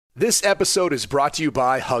This episode is brought to you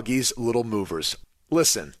by Huggies Little Movers.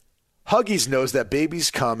 Listen, Huggies knows that babies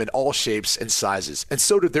come in all shapes and sizes, and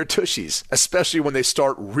so do their tushies, especially when they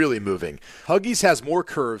start really moving. Huggies has more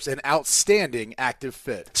curves and outstanding active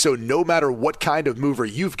fit, so no matter what kind of mover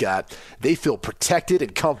you've got, they feel protected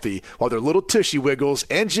and comfy while their little tushy wiggles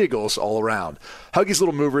and jiggles all around. Huggies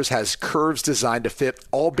Little Movers has curves designed to fit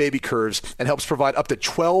all baby curves and helps provide up to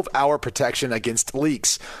 12-hour protection against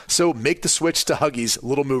leaks. So make the switch to Huggies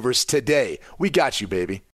Little Movers today. We got you,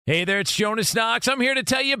 baby. Hey there, it's Jonas Knox. I'm here to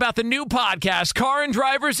tell you about the new podcast, Car and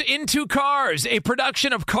Drivers Into Cars, a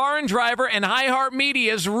production of Car and Driver and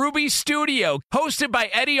iHeartMedia's Ruby Studio. Hosted by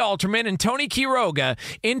Eddie Alterman and Tony Quiroga,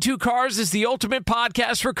 Into Cars is the ultimate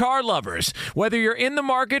podcast for car lovers. Whether you're in the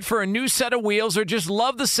market for a new set of wheels or just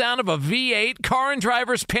love the sound of a V8, Car and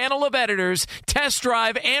Driver's panel of editors test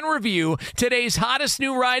drive and review today's hottest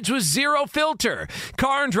new rides with zero filter.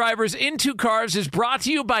 Car and Drivers Into Cars is brought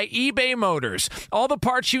to you by eBay Motors. All the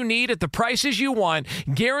parts you need at the prices you want,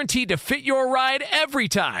 guaranteed to fit your ride every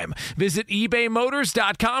time. Visit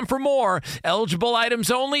ebaymotors.com for more. Eligible items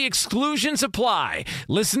only. Exclusions apply.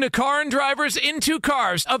 Listen to Car and Drivers Into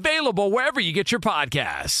Cars, available wherever you get your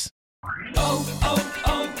podcasts.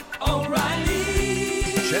 O'Reilly.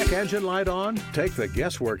 Check engine light on? Take the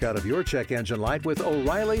guesswork out of your check engine light with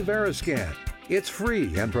O'Reilly Veriscan. It's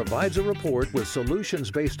free and provides a report with solutions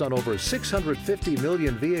based on over 650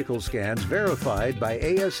 million vehicle scans verified by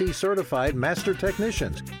ASE-certified master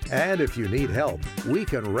technicians. And if you need help, we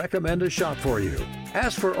can recommend a shop for you.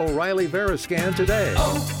 Ask for O'Reilly Veriscan today.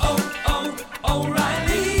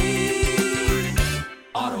 O'Reilly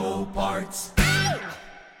Auto Parts.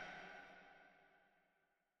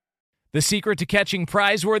 The secret to catching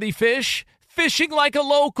prize-worthy fish? Fishing like a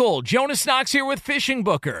local. Jonas Knox here with Fishing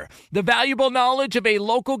Booker. The valuable knowledge of a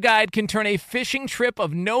local guide can turn a fishing trip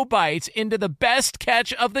of no bites into the best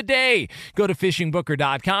catch of the day. Go to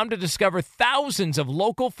fishingbooker.com to discover thousands of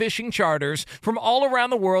local fishing charters from all around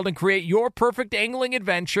the world and create your perfect angling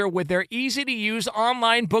adventure with their easy-to-use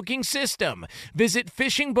online booking system. Visit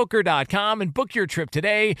fishingbooker.com and book your trip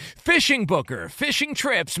today. Fishing Booker. Fishing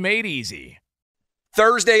trips made easy.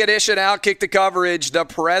 Thursday edition, Outkick the Coverage. The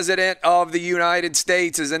President of the United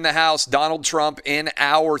States is in the house, Donald Trump, in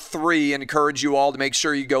hour 3. Encourage you all to make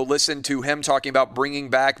sure you go listen to him talking about bringing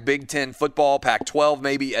back Big Ten football, Pac-12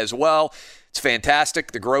 maybe as well. It's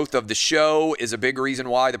fantastic. The growth of the show is a big reason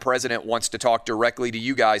why the President wants to talk directly to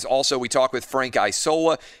you guys. Also, we talk with Frank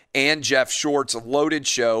Isola and Jeff Shorts. Loaded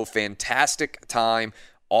show. Fantastic time.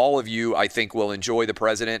 All of you, I think, will enjoy the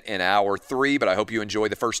President in hour 3, but I hope you enjoy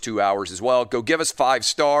the first 2 hours as well. Go give us 5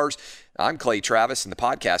 stars. I'm Clay Travis, and the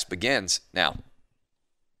podcast begins now.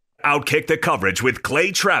 Outkick the Coverage with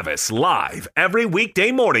Clay Travis, live every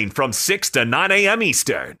weekday morning from 6 to 9 a.m.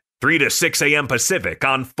 Eastern, 3 to 6 a.m. Pacific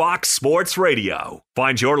on Fox Sports Radio.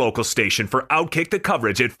 Find your local station for Outkick the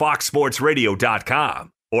Coverage at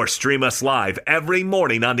foxsportsradio.com. Or stream us live every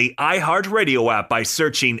morning on the iHeartRadio app by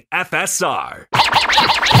searching FSR.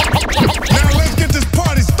 Now let's get this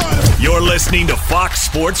party started. You're listening to Fox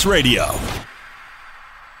Sports Radio.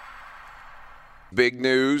 Big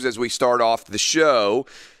news as we start off the show.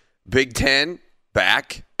 Big Ten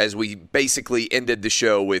back, as we basically ended the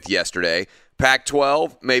show with yesterday.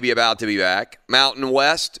 Pac-12 maybe about to be back. Mountain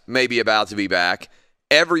West maybe about to be back.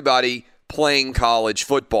 Everybody playing college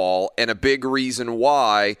football, and a big reason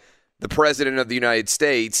why the President of the United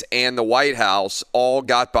States and the White House all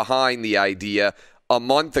got behind the idea a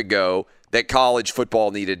month ago that college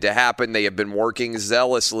football needed to happen. They have been working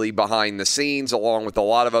zealously behind the scenes along with a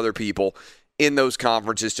lot of other people in those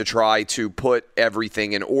conferences to try to put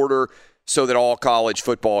everything in order so that all college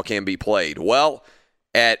football can be played. Well,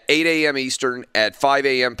 at 8 a.m. Eastern, at 5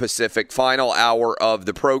 a.m. Pacific, final hour of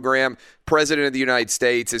the program, President of the United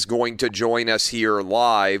States is going to join us here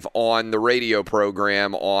live on the radio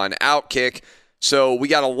program on Outkick. So we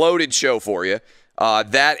got a loaded show for you.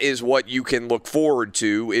 That is what you can look forward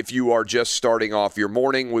to if you are just starting off your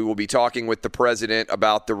morning. We will be talking with the President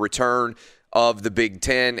about the return of the Big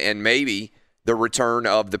Ten and maybe the return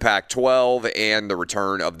of the Pac-12 and the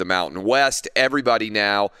return of the Mountain West. Everybody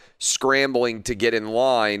now scrambling to get in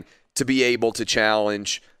line to be able to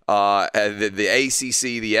challenge the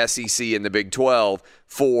ACC, the SEC, and the Big 12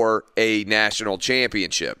 for a national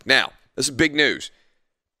championship. Now, this is big news.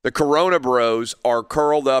 The Corona Bros are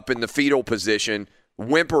curled up in the fetal position,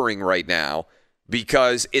 whimpering right now,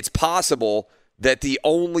 because it's possible that the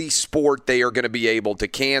only sport they are going to be able to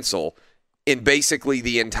cancel in basically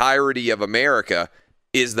the entirety of America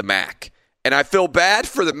is the MAC. And I feel bad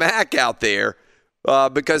for the MAC out there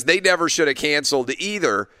because they never should have canceled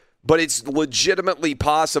either. but it's legitimately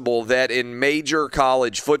possible that in major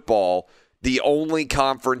college football, the only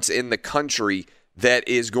conference in the country that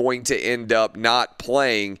is going to end up not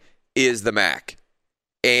playing is the MAC.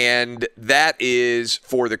 And that is,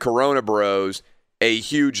 for the Corona Bros, a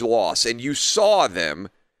huge loss. And you saw them,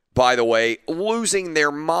 by the way, losing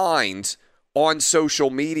their minds on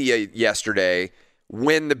social media yesterday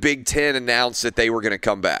when the Big Ten announced that they were going to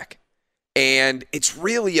come back. And it's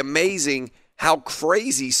really amazing how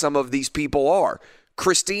crazy some of these people are.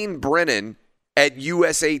 Christine Brennan at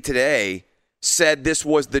USA Today said this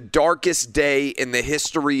was the darkest day in the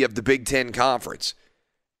history of the Big Ten Conference.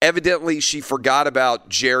 Evidently, she forgot about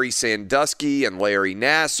Jerry Sandusky and Larry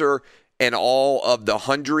Nassar and all of the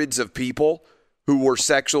hundreds of people who were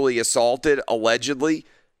sexually assaulted, allegedly,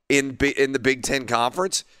 in the Big Ten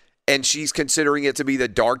Conference. And she's considering it to be the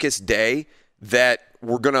darkest day that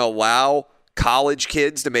we're going to allow college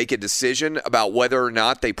kids to make a decision about whether or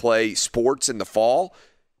not they play sports in the fall.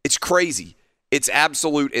 It's crazy. It's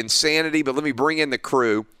absolute insanity. But let me bring in the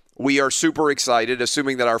crew. We are super excited,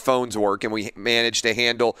 assuming that our phones work and we manage to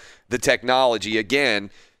handle the technology.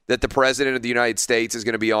 Again, that the President of the United States is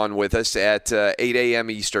going to be on with us at 8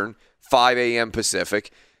 a.m. Eastern, 5 a.m.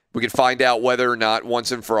 Pacific. We can find out whether or not,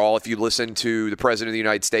 once and for all, if you listened to the President of the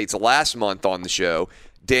United States last month on the show,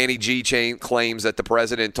 Danny G claims that the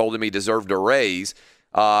President told him he deserved a raise,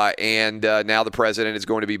 and now the President is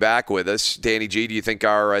going to be back with us. Danny G, do you think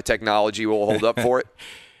our technology will hold up for it?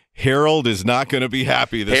 Harold is not going to be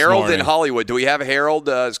happy this morning. Harold in Hollywood. Do we have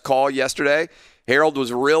Harold's call yesterday? Harold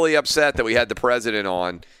was really upset that we had the President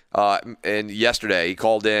on, and yesterday he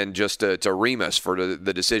called in just to ream us for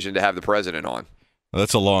the decision to have the President on.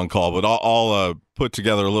 That's a long call, but I'll put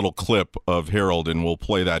together a little clip of Harold, and we'll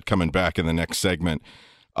play that coming back in the next segment.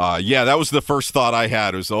 Yeah, that was the first thought I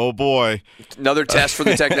had was, oh, boy. Another test for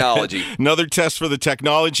the technology. Another test for the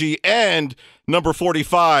technology, and number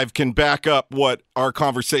 45 can back up what our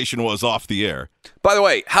conversation was off the air. By the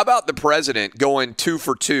way, how about the President going 2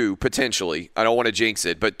 for 2, potentially? I don't want to jinx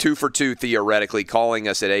it, but 2 for 2 theoretically, calling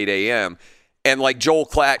us at 8 a.m., and like Joel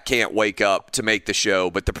Klatt can't wake up to make the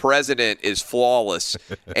show, but the President is flawless.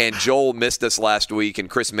 And Joel missed us last week, and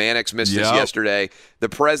Chris Mannix missed us yesterday. The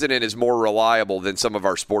President is more reliable than some of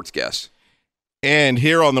our sports guests. And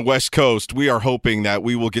here on the West Coast, we are hoping that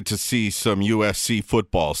we will get to see some USC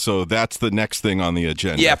football. So that's the next thing on the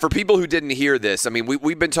agenda. Yeah, for people who didn't hear this, I mean,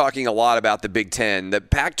 we've been talking a lot about the Big Ten. The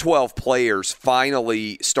Pac-12 players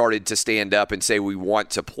finally started to stand up and say we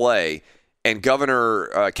want to play. And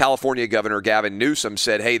California Governor Gavin Newsom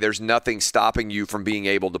said, hey, there's nothing stopping you from being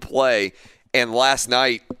able to play. And last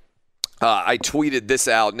night, I tweeted this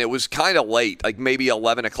out, and it was kind of late, like maybe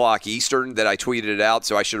 11 o'clock Eastern that I tweeted it out,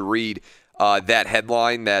 so I should read that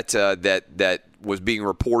headline that was being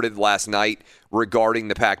reported last night regarding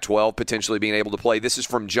the Pac-12 potentially being able to play. This is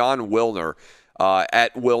from John Wilner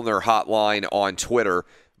at Wilner Hotline on Twitter.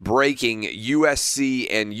 Breaking: USC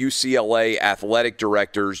and UCLA athletic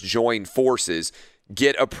directors join forces,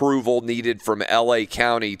 get approval needed from LA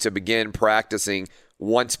County to begin practicing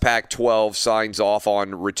once Pac-12 signs off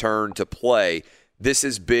on return to play. This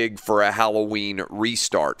is big for a Halloween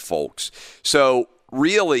restart, folks. So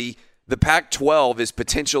really, the Pac-12 is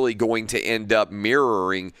potentially going to end up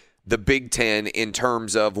mirroring the Big Ten in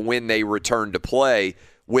terms of when they return to play,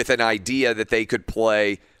 with an idea that they could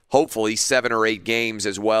play hopefully 7 or 8 games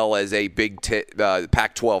as well as a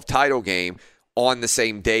Pac-12 title game on the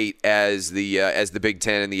same date as the Big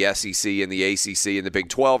Ten and the SEC and the ACC and the Big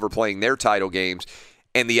 12 are playing their title games.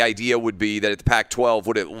 And the idea would be that the Pac-12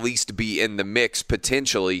 would at least be in the mix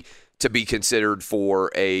potentially to be considered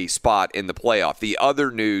for a spot in the playoff. The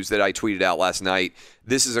other news that I tweeted out last night,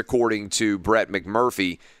 this is according to Brett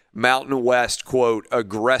McMurphy, Mountain West, quote,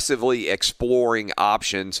 aggressively exploring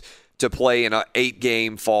options to play in an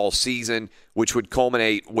 8-game fall season, which would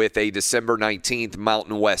culminate with a December 19th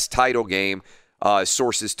Mountain West title game.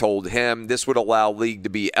 Sources told him this would allow league to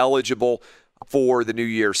be eligible for the New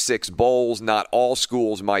Year's 6 bowls. Not all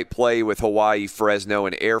schools might play, with Hawaii, Fresno,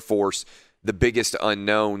 and Air Force the biggest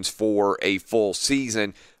unknowns for a full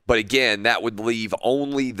season. But again, that would leave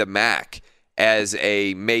only the MAC as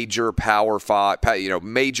a major Power 5,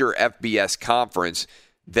 major FBS conference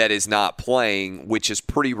that is not playing, which is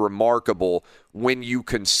pretty remarkable when you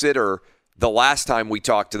consider the last time we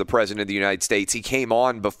talked to the President of the United States, he came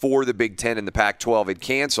on before the Big Ten and the Pac-12 had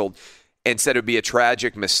canceled and said it would be a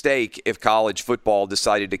tragic mistake if college football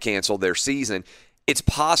decided to cancel their season. It's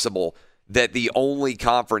possible that the only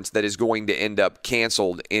conference that is going to end up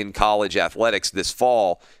canceled in college athletics this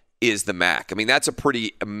fall is the MAC. I mean, that's a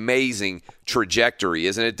pretty amazing trajectory,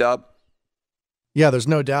 isn't it, Dub? Yeah, there's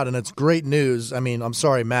no doubt, and it's great news. I mean, I'm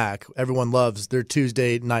sorry, Mac. Everyone loves their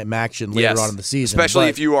Tuesday night action later on in the season. Especially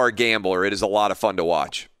if you are a gambler. It is a lot of fun to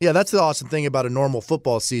watch. Yeah, that's the awesome thing about a normal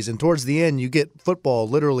football season. Towards the end, you get football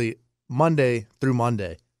literally Monday through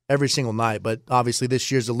Monday, every single night. But obviously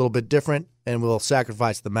this year's a little bit different, and we'll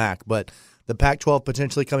sacrifice the MAC. But the Pac-12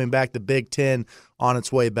 potentially coming back, the Big Ten on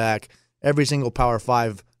its way back. Every single Power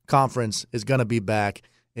 5 conference is going to be back,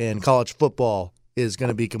 and college football is going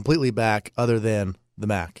to be completely back other than the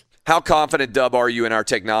MAC. How confident, Dub, are you in our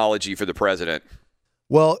technology for the president?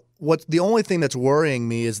 Well, the only thing that's worrying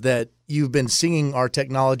me is that you've been singing our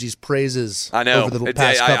technology's praises over the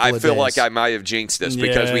past couple of days. I feel like I might have jinxed this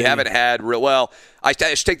because we haven't had I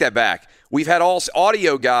should take that back. We've had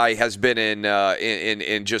audio guy has been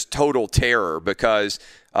in just total terror because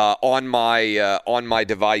on my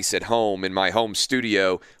device at home in my home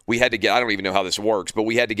studio we had to get, I don't even know how this works, but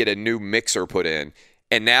we had to get a new mixer put in.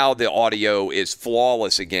 And now the audio is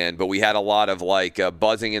flawless again, but we had a lot of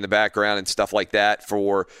buzzing in the background and stuff like that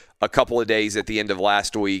for a couple of days at the end of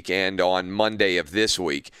last week and on Monday of this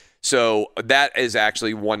week. So that is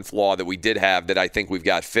actually one flaw that we did have that I think we've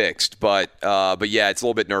got fixed. But yeah, it's a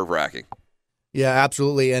little bit nerve-wracking. Yeah,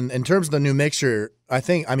 absolutely. And in terms of the new mixer,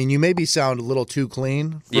 you maybe sound a little too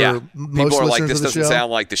clean for most people are listeners like, this of the doesn't show.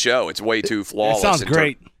 sound like the show. It's way too flawless. It sounds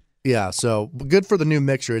great. Yeah, so good for the new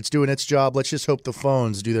mixer. It's doing its job. Let's just hope the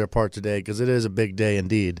phones do their part today because it is a big day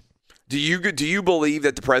indeed. Do you believe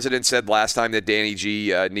that the president said last time that Danny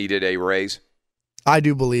G needed a raise? I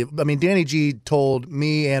do believe. I mean, Danny G told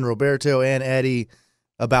me and Roberto and Eddie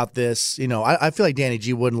about this. You know, I feel like Danny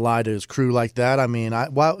G wouldn't lie to his crew like that. I mean,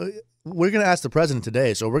 we're going to ask the president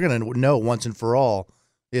today, so we're going to know once and for all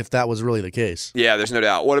if that was really the case. Yeah, there's no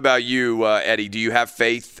doubt. What about you, Eddie? Do you have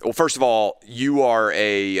faith? Well, first of all, you're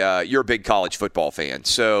a big college football fan.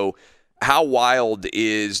 So how wild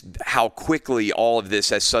is how quickly all of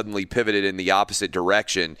this has suddenly pivoted in the opposite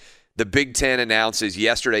direction? The Big Ten announces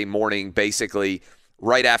yesterday morning, basically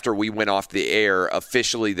right after we went off the air,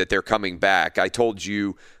 officially that they're coming back. I told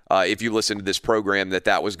you, if you listened to this program,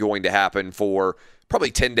 that was going to happen for probably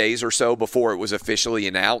 10 days or so before it was officially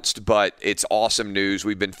announced, but it's awesome news.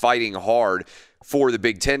 We've been fighting hard for the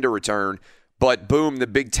Big Ten to return, but boom, the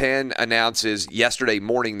Big Ten announces yesterday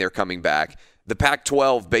morning they're coming back. The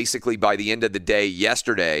Pac-12 basically by the end of the day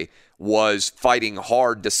yesterday was fighting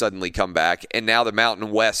hard to suddenly come back, and now the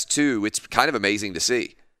Mountain West too. It's kind of amazing to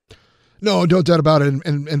see. No doubt about it,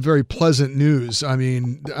 and very pleasant news. I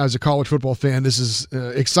mean, as a college football fan, this is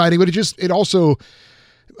exciting, but it also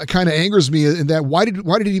kind of angers me in that why did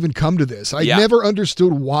it even come to this? I never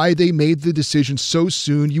understood why they made the decision so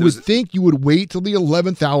soon. You would think you would wait till the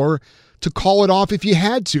 11th hour to call it off if you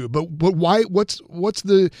had to, but why? What's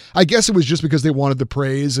the? I guess it was just because they wanted the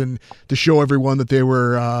praise and to show everyone that they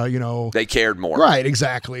were, they cared more. Right,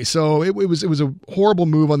 exactly. So it was a horrible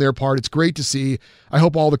move on their part. It's great to see. I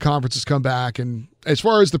hope all the conferences come back. And as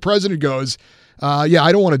far as the president goes, I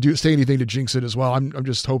don't want to say anything to jinx it as well. I'm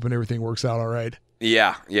just hoping everything works out all right.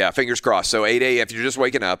 Yeah, fingers crossed. So 8 a.m., if you're just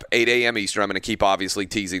waking up, 8 a.m. Eastern, I'm going to keep obviously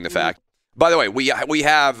teasing the fact. By the way, we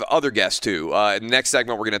have other guests too. In the next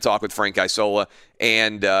segment, we're going to talk with Frank Isola,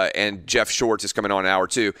 and Jeff Schwartz is coming on in hour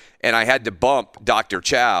 2. And I had to bump Dr.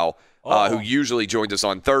 Chow, who usually joins us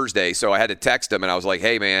on Thursday. So I had to text him, and I was like,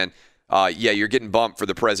 hey, man, you're getting bumped for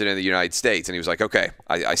the president of the United States. And he was like, okay,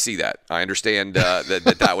 I see that. I understand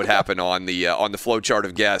that would happen on the flow chart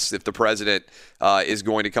of guests. If the president is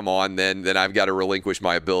going to come on, then I've got to relinquish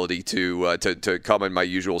my ability to come in my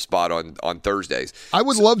usual spot on Thursdays. I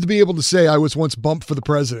would love to be able to say I was once bumped for the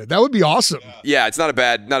president. That would be awesome. Yeah, it's not a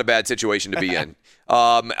bad situation to be in.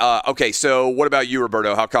 Okay, so what about you,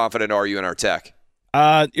 Roberto? How confident are you in our tech?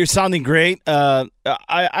 You're sounding great. I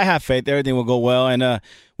have faith everything will go well. And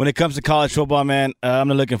when it comes to college football, man, I'm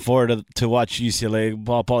not looking forward to watch UCLA.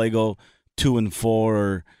 I'll probably go 2-4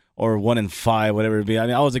 or 1-5, whatever it be. I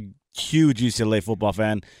mean, I was a huge UCLA football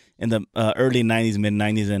fan in the early 90s, mid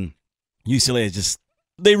 90s, and UCLA is just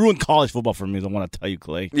they ruined college football for me. I want to tell you,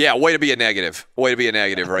 Clay. Yeah, way to be a negative. Way to be a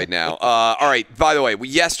negative right now. All right. By the way,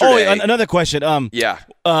 yesterday. Oh, another question.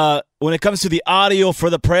 When it comes to the audio for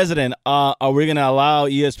the president, are we going to allow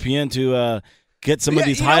ESPN to get some of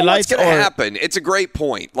these highlights? What's going to happen? It's a great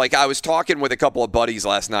point. Like I was talking with a couple of buddies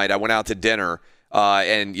last night. I went out to dinner.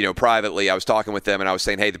 And privately, I was talking with them, and I was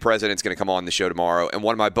saying, "Hey, the president's going to come on the show tomorrow." And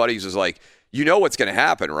one of my buddies was like, "You know what's going to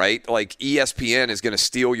happen, right? Like ESPN is going to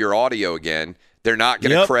steal your audio again. They're not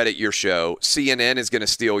going to credit your show. CNN is going to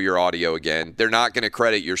steal your audio again. They're not going to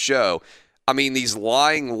credit your show." I mean, these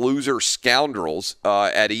lying loser scoundrels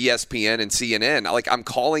at ESPN and CNN. Like I'm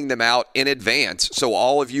calling them out in advance, so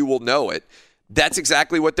all of you will know it. That's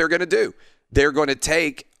exactly what they're going to do. they're going to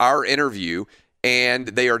take our interview and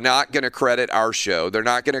they are not going to credit our show. They're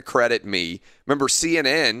not going to credit me. Remember,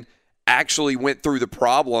 CNN actually went through the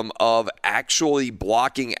problem of actually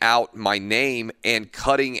blocking out my name and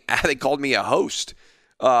cutting. They called me a host.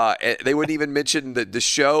 They wouldn't even mention the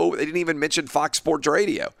show. They didn't even mention Fox Sports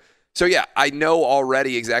Radio. So, yeah, I know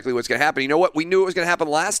already exactly what's going to happen. You know what? We knew it was going to happen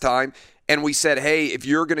last time, and we said, hey, if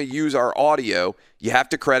you're going to use our audio, you have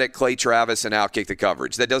to credit Clay Travis and Outkick the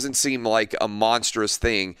Coverage. That doesn't seem like a monstrous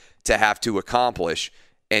thing to have to accomplish,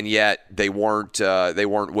 and yet they weren't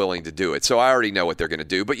willing to do it. So I already know what they're going to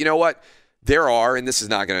do. But you know what? There are, and this is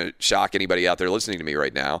not going to shock anybody out there listening to me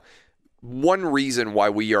right now, one reason why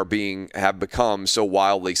we have become so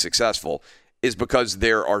wildly successful is because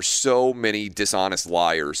there are so many dishonest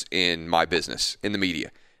liars in my business, in the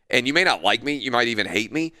media. And you may not like me, you might even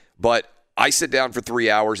hate me, but I sit down for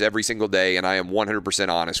 3 hours every single day, and I am 100%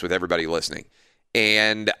 honest with everybody listening.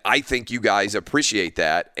 And I think you guys appreciate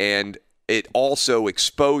that. And it also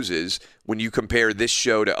exposes, when you compare this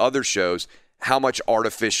show to other shows, how much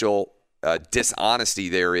artificial dishonesty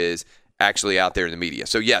there is actually out there in the media.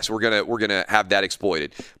 So yes, we're gonna have that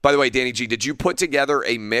exploited. By the way, Danny G, did you put together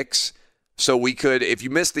a mix so we could, if you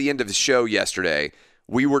missed the end of the show yesterday,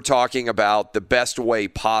 we were talking about the best way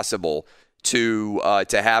possible to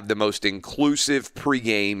have the most inclusive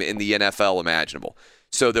pregame in the NFL imaginable,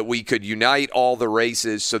 so that we could unite all the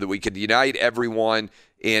races, so that we could unite everyone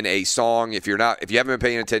in a song. If you haven't been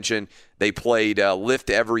paying attention, they played "Lift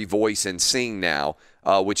Every Voice and Sing Now,"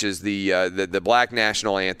 which is the Black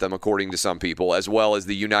national anthem, according to some people, as well as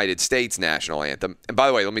the United States national anthem. And by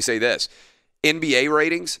the way, let me say this: NBA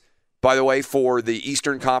ratings, by the way, for the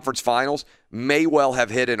Eastern Conference Finals may well have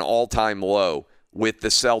hit an all-time low with the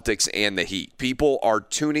Celtics and the Heat. People are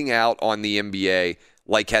tuning out on the NBA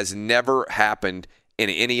like has never happened in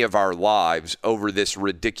any of our lives over this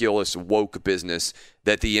ridiculous woke business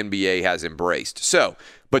that the NBA has embraced. So,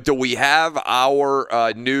 but do we have our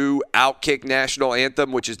new Outkick national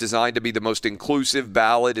anthem, which is designed to be the most inclusive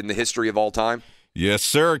ballad in the history of all time? Yes,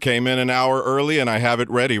 sir. Came in an hour early, and I have it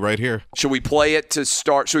ready right here. Should we play it to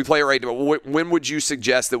start? Should we play it right now? When would you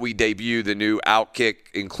suggest that we debut the new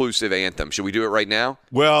Outkick inclusive anthem? Should we do it right now?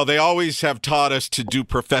 Well, they always have taught us to do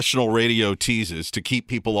professional radio teases to keep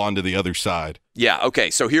people onto the other side. Yeah,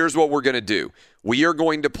 okay. So here's what we're going to do. We are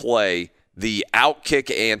going to play the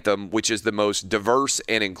Outkick anthem, which is the most diverse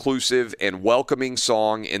and inclusive and welcoming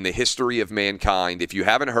song in the history of mankind. If you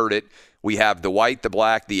haven't heard it, we have the white, the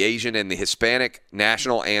black, the Asian, and the Hispanic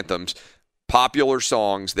national anthems, popular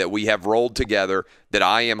songs that we have rolled together that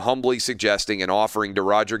I am humbly suggesting and offering to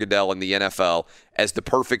Roger Goodell and the NFL as the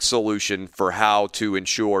perfect solution for how to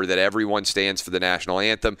ensure that everyone stands for the national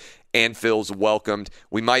anthem and feels welcomed.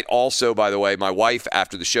 We might also, by the way, my wife,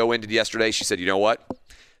 after the show ended yesterday, she said, you know what?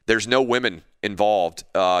 There's no women involved,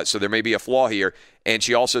 so there may be a flaw here. And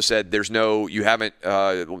she also said you haven't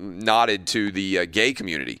nodded to the gay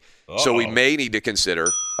community. So we may need to consider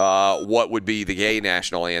what would be the gay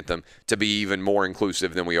national anthem to be even more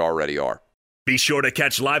inclusive than we already are. Be sure to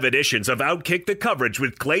catch live editions of Outkick the Coverage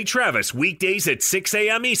with Clay Travis weekdays at 6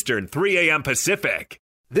 a.m. Eastern, 3 a.m. Pacific.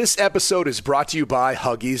 This episode is brought to you by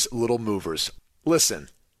Huggies Little Movers. Listen,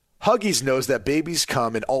 Huggies knows that babies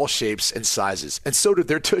come in all shapes and sizes, and so do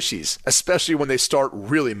their tushies, especially when they start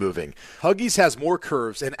really moving. Huggies has more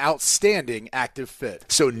curves and outstanding active fit.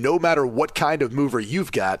 So no matter what kind of mover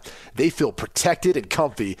you've got, they feel protected and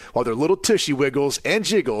comfy while their little tushy wiggles and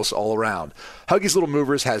jiggles all around. Huggies Little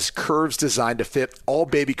Movers has curves designed to fit all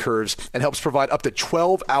baby curves and helps provide up to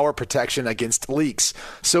 12-hour protection against leaks.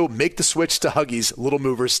 So make the switch to Huggies Little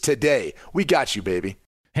Movers today. We got you, baby.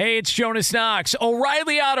 Hey, it's Jonas Knox.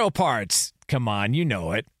 O'Reilly Auto Parts. Come on, you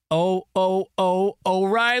know it.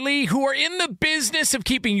 O'Reilly, who are in the business of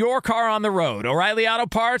keeping your car on the road. O'Reilly Auto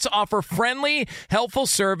Parts offer friendly, helpful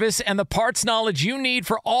service and the parts knowledge you need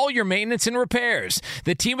for all your maintenance and repairs.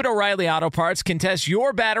 The team at O'Reilly Auto Parts can test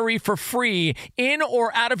your battery for free in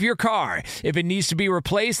or out of your car. If it needs to be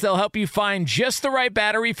replaced, they'll help you find just the right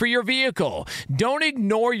battery for your vehicle. Don't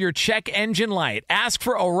ignore your check engine light. Ask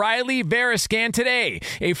for O'Reilly Veriscan today,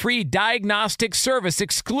 a free diagnostic service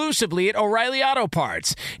exclusively at O'Reilly Auto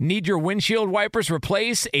Parts. Need your windshield wipers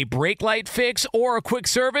replaced, a brake light fix, or a quick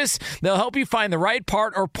service? They'll help you find the right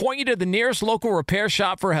part or point you to the nearest local repair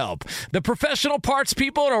shop for help. The professional parts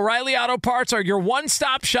people at O'Reilly Auto Parts are your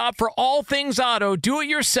one-stop shop for all things auto. Do it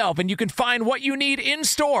yourself, and you can find what you need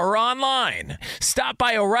in-store or online. Stop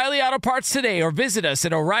by O'Reilly Auto Parts today or visit us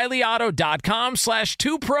at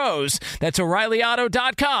O'ReillyAuto.com/2pros. That's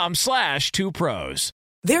O'ReillyAuto.com/2pros.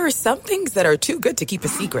 There are some things that are too good to keep a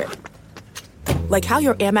secret. Like how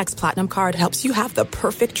your Amex Platinum card helps you have the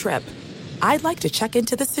perfect trip. I'd like to check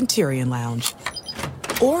into the Centurion Lounge.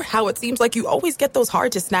 Or how it seems like you always get those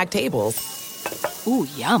hard-to-snag tables. Ooh,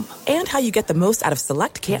 yum. And how you get the most out of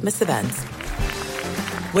select can't-miss events.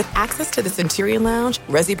 With access to the Centurion Lounge,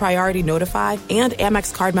 Resi Priority Notify, and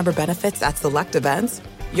Amex card member benefits at select events,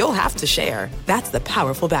 you'll have to share. That's the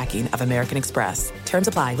powerful backing of American Express. Terms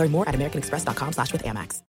apply. Learn more at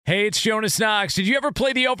americanexpress.com/withAmex. Hey, it's Jonas Knox. Did you ever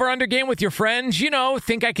play the over-under game with your friends? You know,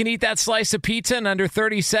 think I can eat that slice of pizza in under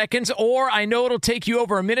 30 seconds? Or I know it'll take you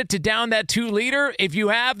over a minute to down that 2-liter? If you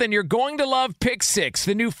have, then you're going to love Pick Six,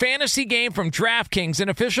 the new fantasy game from DraftKings, an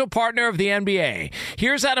official partner of the NBA.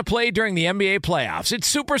 Here's how to play during the NBA playoffs. It's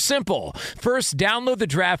super simple. First, download the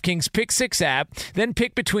DraftKings Pick Six app, then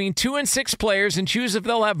pick between 2 and 6 players and choose if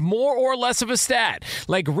they'll have more or less of a stat,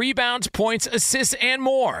 like rebounds, points, assists, and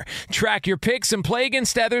more. Track your picks and play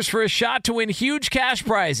against others for a shot to win huge cash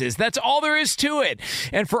prizes. That's all there is to it.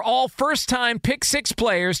 And for all first-time Pick Six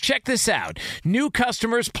players, check this out. New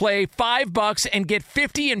customers play $5 and get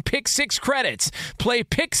 50 in Pick Six credits. Play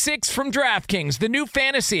Pick Six from DraftKings, the new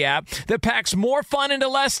fantasy app that packs more fun into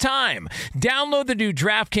less time. Download the new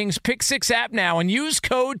DraftKings Pick Six app now and use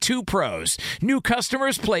code 2pros. New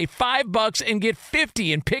customers play $5 and get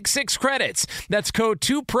 50 in Pick Six credits. That's code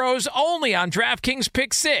 2pros only on DraftKings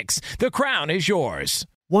Pick Six. The crown is yours.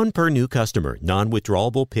 1 per new customer.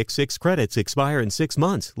 Non-withdrawable Pick Six credits expire in 6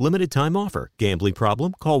 months. Limited time offer. Gambling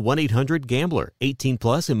problem? Call 1-800-GAMBLER. 18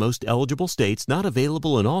 plus in most eligible states. Not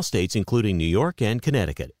available in all states, including New York and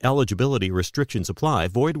Connecticut. Eligibility restrictions apply.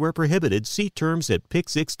 Void where prohibited. See terms at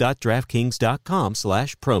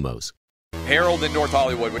picksix.draftkings.com/promos. Harold in North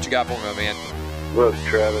Hollywood, what you got for me, my man? Look,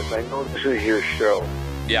 Travis, I know this is your show.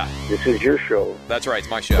 Yeah. This is your show. That's right. It's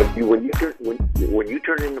my show. But when you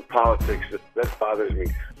turn into politics, that bothers me.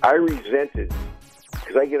 I resent it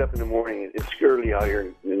because I get up in the morning and it's early out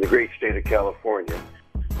here in the great state of California.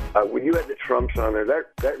 When you had the Trumps on there,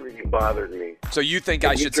 that really bothered me. So you think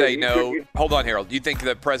I should say no? Hold on, Harold. You think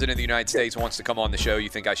the President of the United States wants to come on the show? You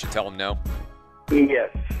think I should tell him no? Yes.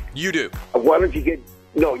 You do? Why don't you get...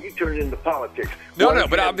 No, you turn it into politics. No,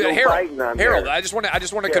 but Harold, Harold, I just want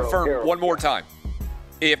to confirm one more time.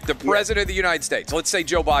 If the President of the United States, let's say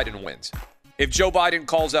Joe Biden wins, if Joe Biden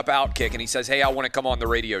calls up Outkick and he says, hey, I want to come on the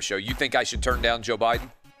radio show, you think I should turn down Joe Biden?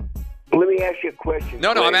 Let me ask you a question.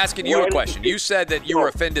 No, I'm asking you a question. You said that you were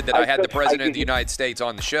offended that I had the President of the United States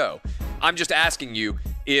on the show. I'm just asking you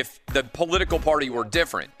if the political party were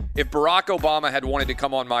different. If Barack Obama had wanted to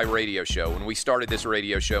come on my radio show when we started this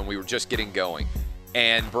radio show and we were just getting going,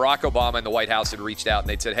 and Barack Obama and the White House had reached out and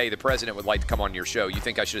they'd said, hey, the president would like to come on your show, you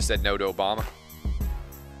think I should have said no to Obama?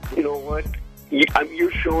 You know what?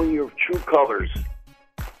 You're showing your true colors.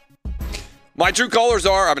 My true colors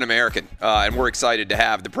are I'm an American, and we're excited to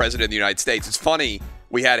have the President of the United States. It's funny,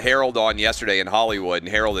 we had Harold on yesterday in Hollywood,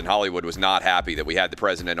 and Harold in Hollywood was not happy that we had the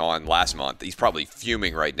President on last month. He's probably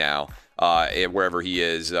fuming right now wherever he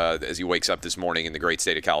is as he wakes up this morning in the great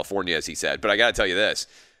state of California, as he said. But I got to tell you this.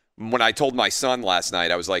 When I told my son last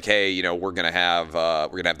night, I was like, hey, we're going to have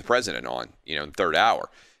the President on, in the third hour.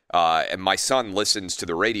 And my son listens to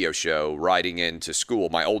the radio show riding into school.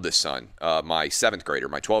 My oldest son, my 7th grader,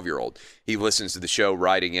 my 12-year-old, he listens to the show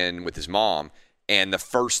riding in with his mom. And the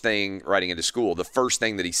first thing riding into school, the first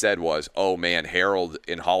thing that he said was, oh, man, Harold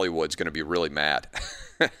in Hollywood's going to be really mad.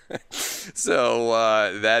 So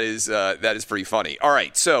that is pretty funny. All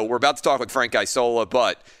right, so we're about to talk with Frank Isola,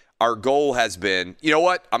 but our goal has been, you know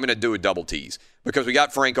what? I'm going to do a double tease. Because we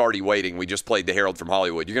got Frank already waiting. We just played the Harold from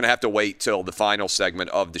Hollywood. You're going to have to wait till the final segment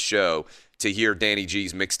of the show to hear Danny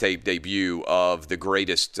G's mixtape debut of the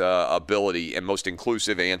greatest ability and most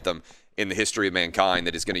inclusive anthem in the history of mankind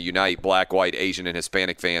that is going to unite Black, White, Asian, and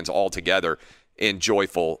Hispanic fans all together in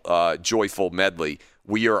joyful medley.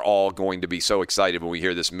 We are all going to be so excited when we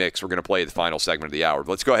hear this mix. We're going to play the final segment of the hour.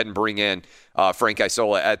 Let's go ahead and bring in Frank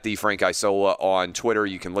Isola at the Frank Isola on Twitter.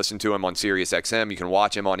 You can listen to him on SiriusXM. You can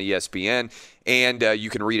watch him on ESPN, and you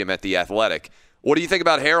can read him at The Athletic. What do you think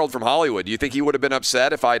about Harold from Hollywood? Do you think he would have been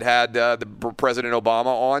upset if I'd had the President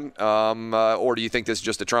Obama on, or do you think this is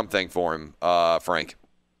just a Trump thing for him, Frank?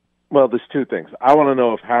 Well, there's two things. I want to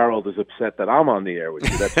know if Harold is upset that I'm on the air with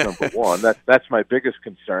you. That's number one. That's my biggest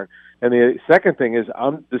concern. And the second thing is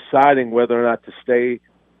I'm deciding whether or not to stay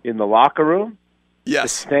in the locker room, to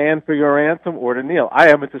stand for your anthem, or to kneel. I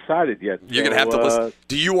haven't decided yet. You're going to have to listen.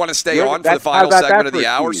 Do you want to stay on for the final segment of the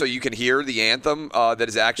hour so you can hear the anthem that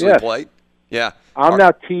is actually played? Yeah. I'm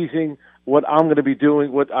not teasing what I'm going to be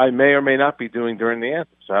doing, what I may or may not be doing during the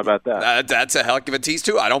anthem. So how about that? That's a heck of a tease,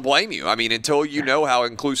 too. I don't blame you. I mean, until you know how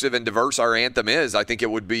inclusive and diverse our anthem is, I think it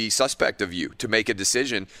would be suspect of you to make a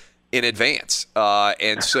decision in advance.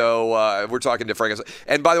 And so we're talking to Frank.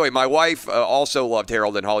 And by the way, my wife also loved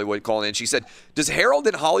Harold in Hollywood calling in. She said, does Harold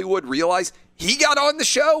in Hollywood realize he got on the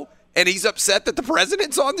show and he's upset that the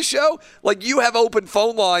president's on the show? Like, you have open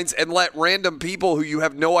phone lines and let random people who you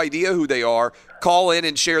have no idea who they are call in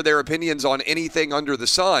and share their opinions on anything under the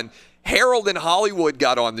sun. Harold in Hollywood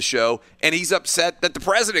got on the show, and he's upset that the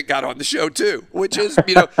president got on the show too, which is,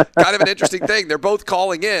 kind of an interesting thing. They're both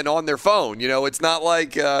calling in on their phone. It's not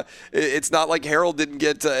like Harold didn't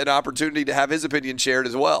get an opportunity to have his opinion shared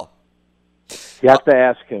as well. You have to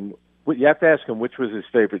ask him. You have to ask him which was his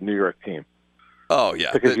favorite New York team. Oh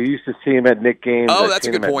yeah, because we used to see him at Knicks games. Oh, that's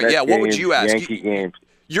a good point. Yeah, what would you ask? Yankee games.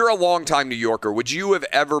 You're a longtime New Yorker. Would you have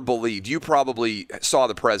ever believed? You probably saw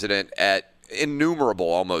the president at innumerable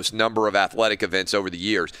almost number of athletic events over the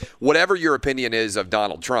years. Whatever your opinion is of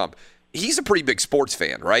Donald Trump, he's a pretty big sports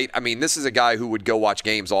fan, right? I mean, this is a guy who would go watch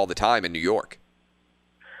games all the time in New York.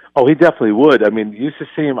 Oh, he definitely would. I mean, you used to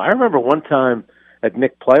see him. I remember one time at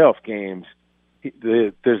Knicks playoff games,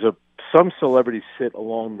 there's some celebrities sit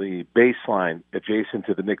along the baseline adjacent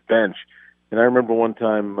to the Knicks bench. And I remember one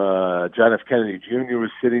time John F. Kennedy Jr.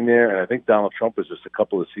 was sitting there, and I think Donald Trump was just a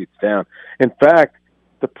couple of seats down. In fact,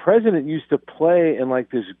 the president used to play in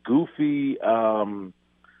like this goofy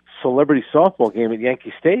celebrity softball game at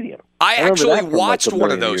Yankee Stadium. I actually watched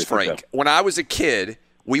one of those, Frank. When I was a kid,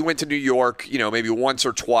 we went to New York, maybe once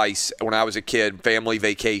or twice when I was a kid, family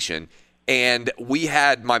vacation. And we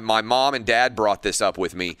had my mom and dad brought this up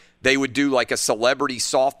with me. They would do like a celebrity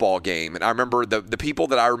softball game. And I remember the people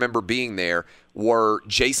that I remember being there were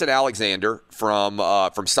Jason Alexander from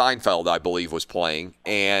Seinfeld, I believe, was playing.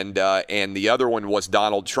 And the other one was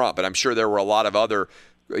Donald Trump. And I'm sure there were a lot of other,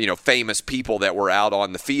 famous people that were out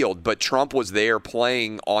on the field. But Trump was there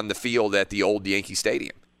playing on the field at the old Yankee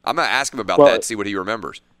Stadium. I'm going to ask him about that, see what he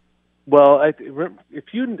remembers. Well, if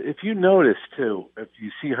you notice too, if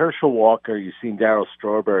you see Herschel Walker, you've seen Darryl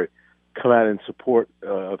Strawberry come out in support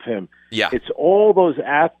of him. Yeah, it's all those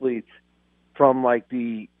athletes from like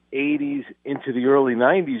the '80s into the early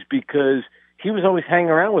 '90s because he was always hanging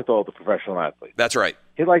around with all the professional athletes. That's right.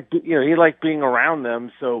 He liked being around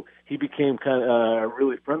them, so he became kind of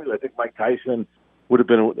really friendly. I think Mike Tyson would have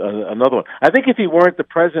been another one. I think if he weren't the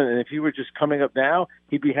president and if he were just coming up now,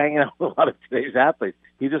 he'd be hanging out with a lot of today's athletes.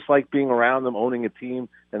 He just liked being around them, owning a team,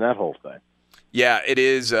 and that whole thing. Yeah, it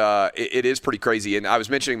is. It is pretty crazy. And I was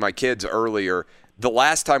mentioning my kids earlier. The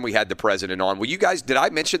last time we had the president on, did I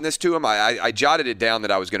mention this to him? I jotted it down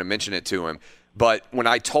that I was going to mention it to him. But when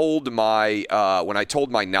I told my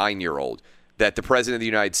 9-year-old that the president of the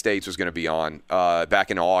United States was going to be on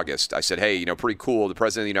back in August, I said, hey, pretty cool. The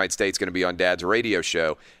president of the United States is going to be on Dad's radio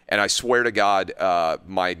show. And I swear to God,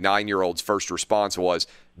 my 9-year-old's first response was,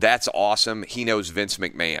 that's awesome. He knows Vince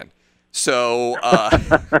McMahon. So,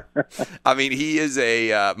 I mean, he is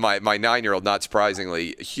my 9-year-old, not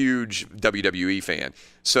surprisingly, a huge WWE fan.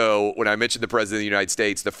 So when I mentioned the president of the United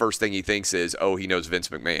States, the first thing he thinks is, oh, he knows Vince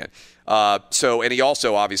McMahon. And he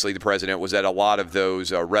also, obviously, the president was at a lot of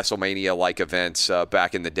those WrestleMania-like events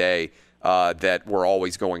back in the day that were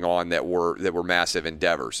always going on that were massive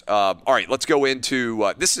endeavors. All right, let's go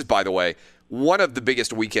into this is, by the way, one of the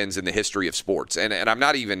biggest weekends in the history of sports, and I'm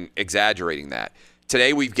not even exaggerating that.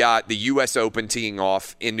 Today we've got the U.S. Open teeing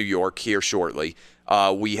off in New York here shortly.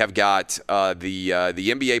 We have got the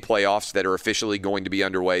NBA playoffs that are officially going to be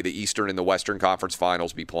underway. The Eastern and the Western Conference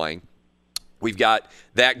Finals be playing. We've got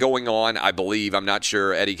that going on, I believe. I'm not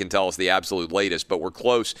sure Eddie can tell us the absolute latest, but we're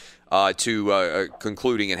close to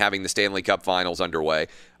concluding and having the Stanley Cup Finals underway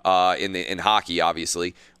in hockey,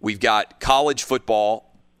 obviously. We've got college football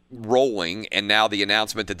rolling, and now the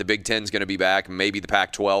announcement that the Big Ten is going to be back, maybe the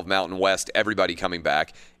Pac-12, Mountain West, everybody coming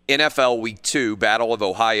back. NFL Week 2, Battle of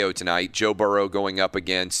Ohio tonight. Joe Burrow going up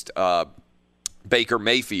against Baker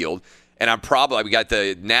Mayfield. And we got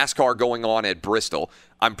the NASCAR going on at Bristol.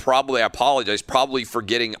 I apologize, probably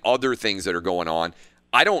forgetting other things that are going on.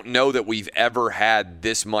 I don't know that we've ever had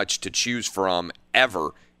this much to choose from ever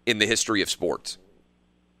in the history of sports.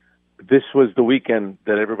 This was the weekend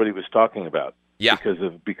that everybody was talking about. Yeah.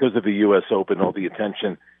 Because of the U.S. Open, all the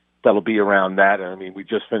attention that'll be around that. I mean, we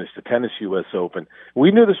just finished the tennis U.S. Open. We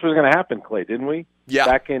knew this was going to happen, Clay, didn't we? Yeah.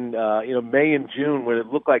 Back in May and June, when it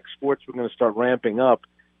looked like sports were going to start ramping up,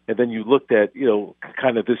 and then you looked at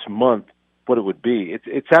kind of this month what it would be.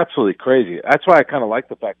 It's absolutely crazy. That's why I kind of like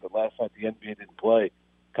the fact that last night the NBA didn't play,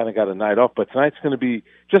 kind of got a night off. But tonight's going to be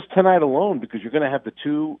just tonight alone because you're going to have the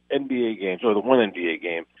 2 NBA games or the 1 NBA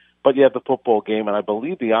game. But you have the football game, and I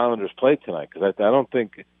believe the Islanders play tonight because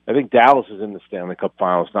I think Dallas is in the Stanley Cup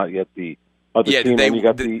Finals, not yet the other team. And you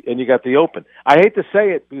got the Open. I hate to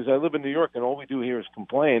say it because I live in New York, and all we do here is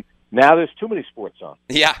complain. Now there's too many sports on.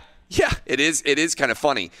 Yeah, it is. It is kind of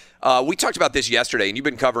funny. We talked about this yesterday, and you've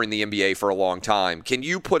been covering the NBA for a long time. Can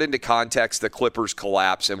you put into context the Clippers'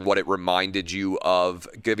 collapse and what it reminded you of,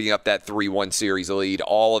 giving up that 3-1 series lead,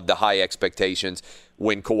 all of the high expectations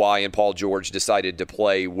when Kawhi and Paul George decided to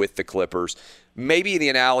play with the Clippers? Maybe the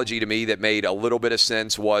analogy to me that made a little bit of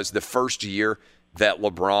sense was the first year that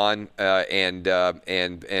LeBron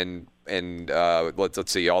and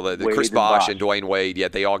let's see, all the Chris Bosh and Dwayne Wade,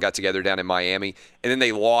 they all got together down in Miami, and then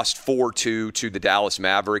they lost 4-2 to the Dallas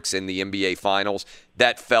Mavericks in the NBA Finals.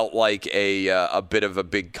 That felt like a bit of a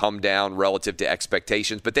big come down relative to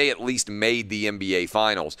expectations, but they at least made the NBA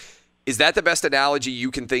Finals. Is that the best analogy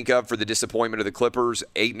you can think of for the disappointment of the Clippers?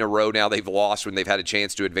 8 in a row now they've lost when they've had a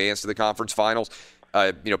chance to advance to the conference finals.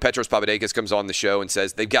 Petros Papadakis comes on the show and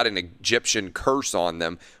says they've got an Egyptian curse on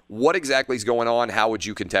them. What exactly is going on? How would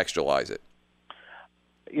you contextualize it?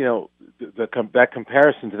 That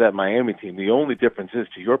comparison to that Miami team, the only difference is,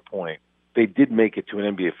 to your point, they did make it to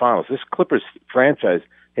an NBA Finals. This Clippers franchise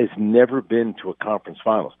has never been to a conference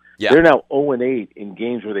finals. Yeah. They're now 0-8 in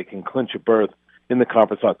games where they can clinch a berth in the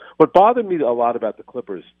conference finals. What bothered me a lot about the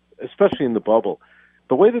Clippers, especially in the bubble,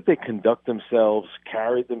 the way that they conduct themselves,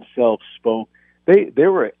 carried themselves, spoke, they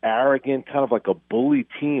were arrogant, kind of like a bully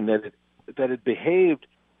team that had behaved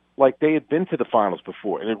like they had been to the finals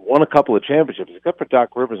before and had won a couple of championships. Except for Doc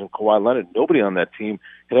Rivers and Kawhi Leonard, nobody on that team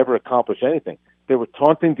had ever accomplished anything. They were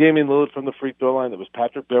taunting Damian Lillard from the free throw line. That was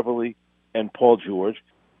Patrick Beverley and Paul George.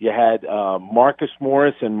 You had Marcus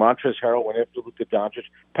Morris and Montrezl Harrell went after Luka Doncic.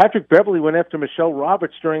 Patrick Beverley went after Michelle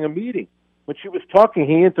Roberts during a meeting. When she was talking,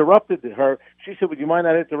 he interrupted her. She said, "Would you mind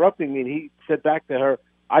not interrupting me?" And he said back to her,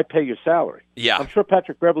 "I pay your salary." Yeah. I'm sure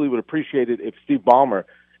Patrick Beverley would appreciate it if Steve Ballmer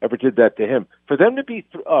ever did that to him. For them to be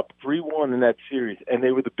up 3-1 in that series, and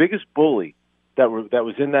they were the biggest bully that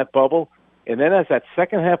was in that bubble, and then as that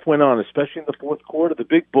second half went on, especially in the fourth quarter, the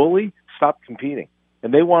big bully stopped competing,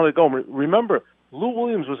 and they wanted to go. Remember, Lou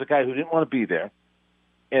Williams was a guy who didn't want to be there,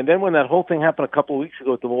 and then when that whole thing happened a couple of weeks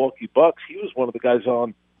ago with the Milwaukee Bucks, he was one of the guys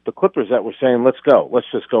on the Clippers that were saying, let's go, let's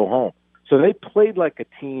just go home. So they played like a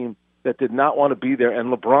team that did not want to be there.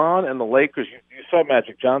 And LeBron and the Lakers, you saw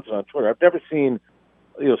Magic Johnson on Twitter. I've never seen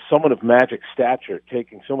someone of Magic's stature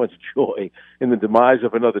taking so much joy in the demise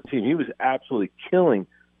of another team. He was absolutely killing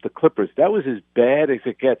the Clippers. That was as bad as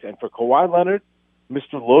it gets. And for Kawhi Leonard,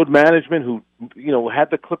 Mr. Load Management, who had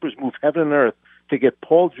the Clippers move heaven and earth to get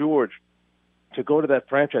Paul George to go to that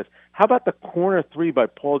franchise. How about the corner three by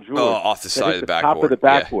Paul George? Off the side of the backboard. Top of the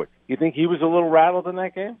backboard. Yeah. You think he was a little rattled in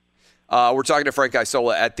that game? We're talking to Frank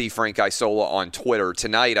Isola at the Frank Isola on Twitter.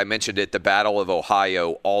 Tonight, I mentioned it, the Battle of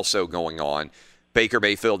Ohio also going on. Baker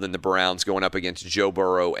Mayfield and the Browns going up against Joe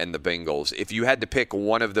Burrow and the Bengals. If you had to pick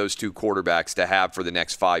one of those two quarterbacks to have for the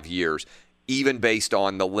next 5 years, even based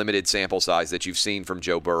on the limited sample size that you've seen from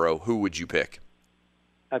Joe Burrow, who would you pick?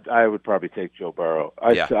 I would probably take Joe Burrow.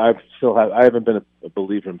 I haven't been a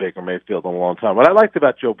believer in Baker Mayfield in a long time. What I liked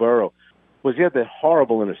about Joe Burrow was he had that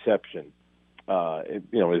horrible interception,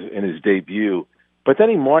 in his debut, but then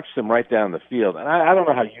he marched him right down the field. And I don't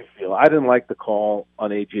know how you feel. I didn't like the call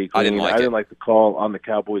on A.J. Green. I didn't like the call on the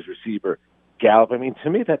Cowboys receiver, Gallup. I mean, to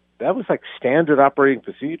me, that was like standard operating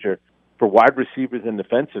procedure for wide receivers and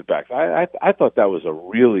defensive backs. I thought that was a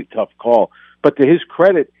really tough call. But to his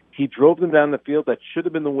credit, he drove them down the field. That should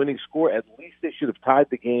have been the winning score. At least they should have tied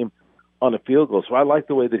the game on a field goal. So I like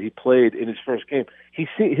the way that he played in his first game.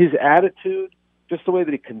 His attitude, just the way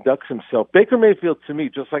that he conducts himself. Baker Mayfield, to me,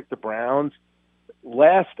 just like the Browns,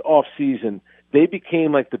 last offseason, they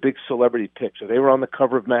became like the big celebrity pick. So they were on the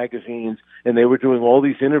cover of magazines, and they were doing all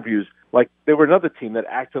these interviews. Like they were another team that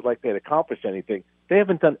acted like they had accomplished anything. They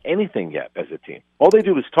haven't done anything yet as a team. All they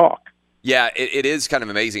do is talk. Yeah, it is kind of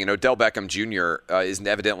amazing. And Odell Beckham Jr. Is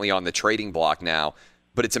evidently on the trading block now,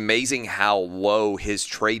 but it's amazing how low his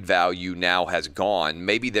trade value now has gone.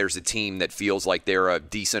 Maybe there's a team that feels like they're a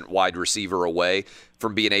decent wide receiver away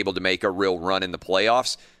from being able to make a real run in the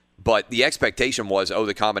playoffs. But the expectation was,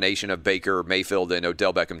 the combination of Baker Mayfield and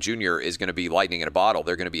Odell Beckham Jr. is going to be lightning in a bottle.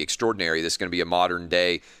 They're going to be extraordinary. This is going to be a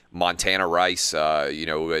modern-day Montana Rice,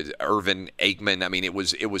 Irvin Aikman. I mean, it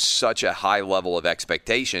was such a high level of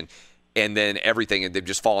expectation. And then everything, they've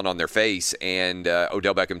just fallen on their face. And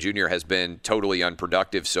Odell Beckham Jr. has been totally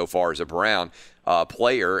unproductive so far as a Brown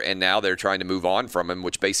player. And now they're trying to move on from him,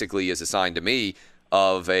 which basically is a sign to me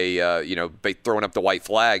of throwing up the white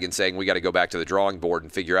flag and saying we got to go back to the drawing board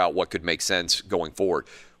and figure out what could make sense going forward.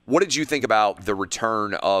 What did you think about the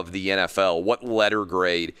return of the NFL? What letter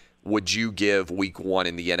grade would you give week one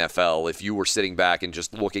in the NFL if you were sitting back and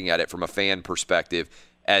just looking at it from a fan perspective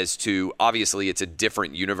as to, obviously it's a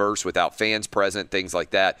different universe without fans present, things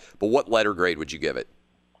like that, but what letter grade would you give it?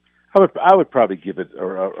 I would probably give it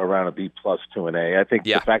around a B+ to an A. I think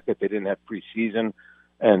the fact that they didn't have preseason,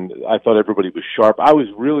 and I thought everybody was sharp. I was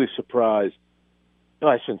really surprised. No,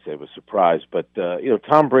 I shouldn't say I was surprised, but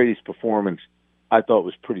Tom Brady's performance I thought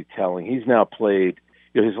was pretty telling. He's now played,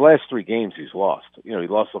 his last 3 games he's lost. He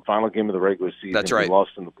lost the final game of the regular season. That's right. He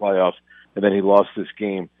lost in the playoffs, and then he lost this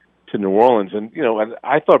game to New Orleans. And, and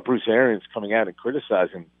I thought Bruce Arians coming out and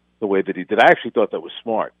criticizing the way that he did, I actually thought that was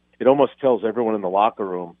smart. It almost tells everyone in the locker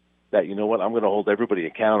room that, you know what, I'm going to hold everybody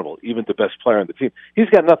accountable, even the best player on the team. He's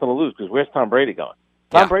got nothing to lose because where's Tom Brady going?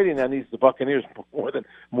 Tom Brady now needs the Buccaneers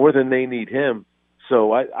more than they need him.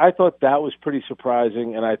 So I thought that was pretty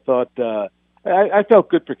surprising, and I thought I felt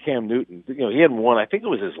good for Cam Newton. He hadn't won. I think it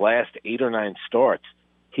was his last 8 or 9 starts.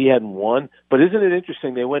 He hadn't won. But isn't it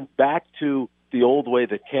interesting? They went back to the old way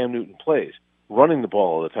that Cam Newton plays, running the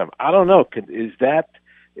ball all the time. I don't know. Is that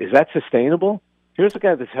sustainable? Here's a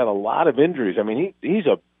guy that's had a lot of injuries. I mean, he's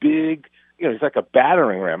a big, he's like a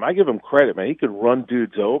battering ram. I give him credit, man. He could run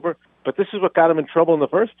dudes over, but this is what got him in trouble in the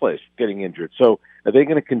first place, getting injured. So are they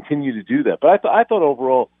going to continue to do that? But I thought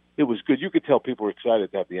overall it was good. You could tell people were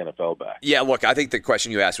excited to have the NFL back. Yeah, look, I think the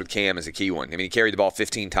question you asked with Cam is a key one. I mean, he carried the ball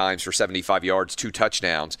 15 times for 75 yards, 2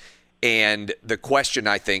 touchdowns. And the question,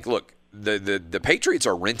 I think, look, the Patriots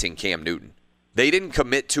are renting Cam Newton. They didn't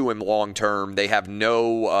commit to him long term. They have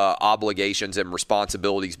no obligations and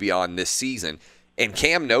responsibilities beyond this season. And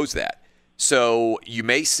Cam knows that. So you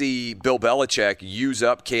may see Bill Belichick use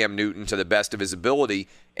up Cam Newton to the best of his ability,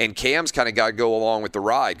 and Cam's kind of got to go along with the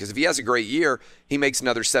ride. Because if he has a great year, he makes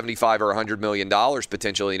another $75 or $100 million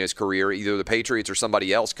potentially in his career. Either the Patriots or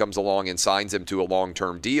somebody else comes along and signs him to a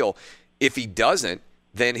long-term deal. If he doesn't,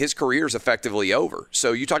 then his career is effectively over.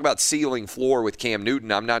 So you talk about ceiling floor with Cam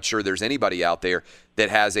Newton. I'm not sure there's anybody out there that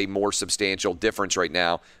has a more substantial difference right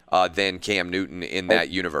now than Cam Newton in that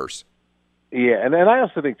universe. Yeah, and I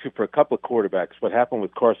also think, too, for a couple of quarterbacks, what happened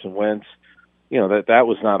with Carson Wentz, that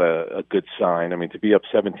was not a good sign. I mean, to be up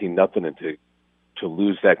 17-0 and to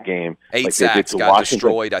lose that game. 8 sacks, got Washington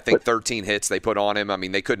destroyed. I think 13 hits they put on him. I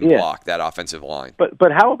mean, they couldn't block that offensive line.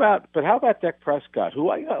 But how about Dak Prescott, who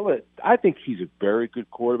I think he's a very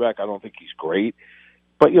good quarterback. I don't think he's great.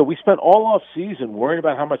 But, we spent all off season worrying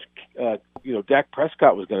about how much, Dak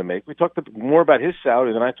Prescott was going to make. We talked more about his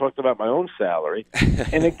salary than I talked about my own salary.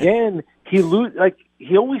 And again, he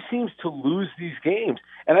always seems to lose these games.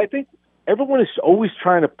 And I think everyone is always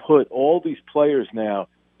trying to put all these players now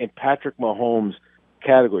in Patrick Mahomes'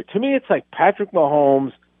 category. To me, it's like Patrick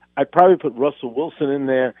Mahomes. I'd probably put Russell Wilson in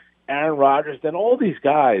there, Aaron Rodgers. Then all these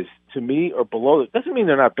guys, to me, are below it. Doesn't mean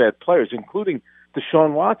they're not bad players, including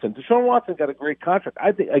Deshaun Watson. Deshaun Watson got a great contract.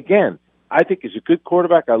 I think he's a good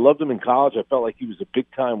quarterback. I loved him in college. I felt like he was a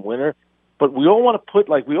big-time winner. But we all want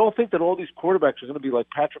to we all think that all these quarterbacks are going to be like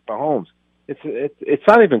Patrick Mahomes. It's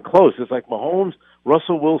not even close. It's like Mahomes,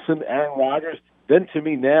 Russell Wilson, Aaron Rodgers. Then to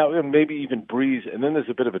me now, maybe even Breeze, and then there's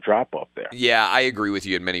a bit of a drop-off there. Yeah, I agree with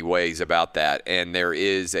you in many ways about that, and there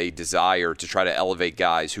is a desire to try to elevate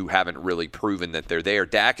guys who haven't really proven that they're there.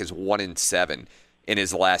 Dak is 1-7 in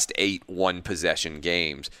his last 8 one-possession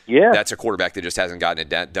games. Yeah. That's a quarterback that just hasn't gotten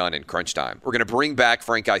it done in crunch time. We're going to bring back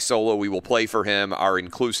Frank Isola. We will play for him our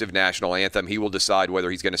inclusive national anthem. He will decide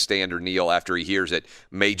whether he's going to stand or kneel after he hears it.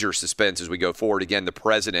 Major suspense as we go forward. Again, the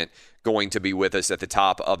president going to be with us at the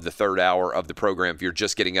top of the 3rd hour of the program if you're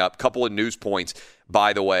just getting up. Couple of news points,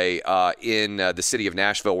 by the way, in the city of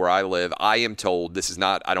Nashville where I live. I am told, this is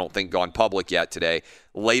not, I don't think, gone public yet today.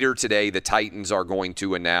 Later today, the Titans are going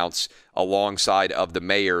to announce, alongside of the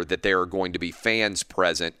mayor, that there are going to be fans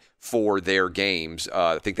present for their games.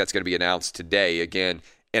 I think that's going to be announced today. Again,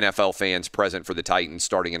 NFL fans present for the Titans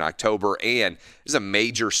starting in October. And there's a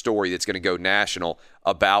major story that's going to go national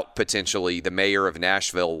about potentially the mayor of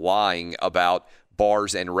Nashville lying about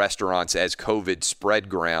bars and restaurants as COVID spread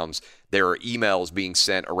grounds. There are emails being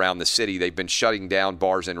sent around the city. They've been shutting down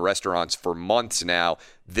bars and restaurants for months now.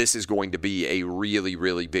 This is going to be a really,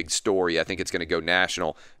 really big story. I think it's going to go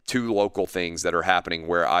national. 2 local things that are happening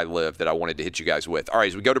where I live that I wanted to hit you guys with. All right,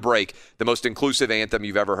 as we go to break, the most inclusive anthem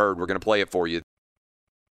you've ever heard. We're going to play it for you.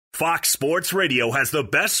 Fox Sports Radio has the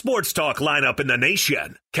best sports talk lineup in the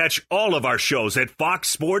nation. Catch all of our shows at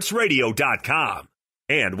foxsportsradio.com.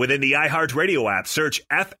 And within the iHeartRadio app, search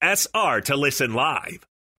FSR to listen live.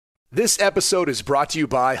 This episode is brought to you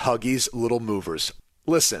by Huggies Little Movers.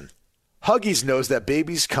 Listen, Huggies knows that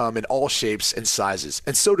babies come in all shapes and sizes,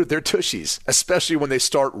 and so do their tushies, especially when they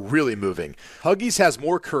start really moving. Huggies has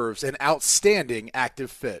more curves and outstanding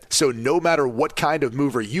active fit. So no matter what kind of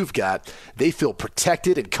mover you've got, they feel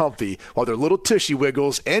protected and comfy while their little tushy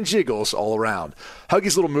wiggles and jiggles all around.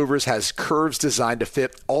 Huggies Little Movers has curves designed to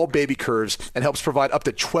fit all baby curves and helps provide up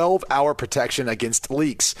to 12-hour protection against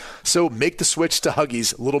leaks. So make the switch to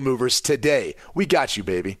Huggies Little Movers today. We got you,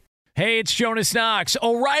 baby. Hey, it's Jonas Knox.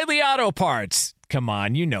 O'Reilly Auto Parts. Come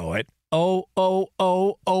on, you know it.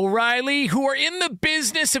 O'Reilly, who are in the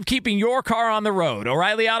business of keeping your car on the road.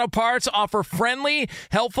 O'Reilly Auto Parts offer friendly,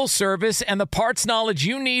 helpful service and the parts knowledge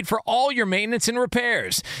you need for all your maintenance and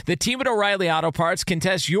repairs. The team at O'Reilly Auto Parts can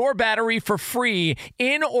test your battery for free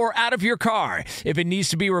in or out of your car. If it needs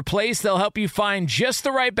to be replaced, they'll help you find just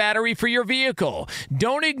the right battery for your vehicle.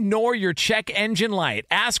 Don't ignore your check engine light.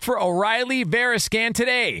 Ask for O'Reilly Veriscan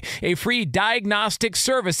today, a free diagnostic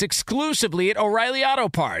service exclusively at O'Reilly Auto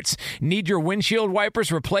Parts. Need your windshield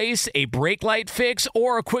wipers replaced, a brake light fix,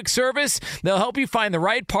 or a quick service? They'll help you find the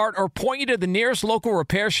right part or point you to the nearest local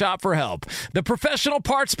repair shop for help. The professional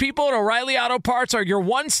parts people at O'Reilly Auto Parts are your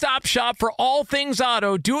one-stop shop for all things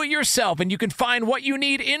auto. Do it yourself, and you can find what you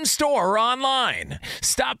need in-store or online.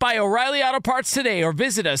 Stop by O'Reilly Auto Parts today or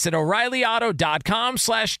visit us at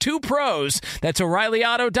O'ReillyAuto.com/2pros. That's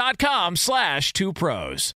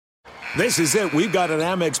O'ReillyAuto.com/2pros. This is it. We've got an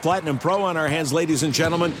Amex Platinum Pro on our hands, ladies and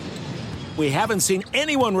gentlemen. We haven't seen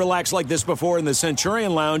anyone relax like this before in the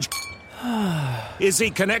Centurion Lounge. Is he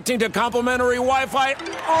connecting to complimentary Wi-Fi?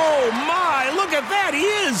 Oh, my! Look at that! He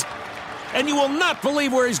is! And you will not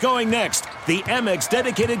believe where he's going next. The Amex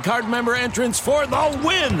dedicated card member entrance for the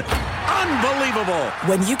win! Unbelievable!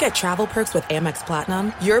 When you get travel perks with Amex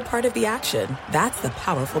Platinum, you're part of the action. That's the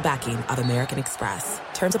powerful backing of American Express.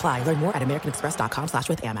 Terms apply. Learn more at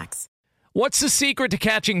americanexpress.com/withAmex. What's the secret to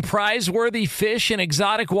catching prize-worthy fish in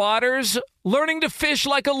exotic waters? Learning to fish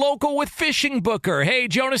like a local with Fishing Booker. Hey,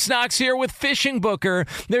 Jonas Knox here with Fishing Booker.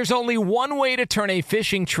 There's only one way to turn a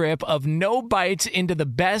fishing trip of no bites into the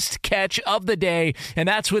best catch of the day, and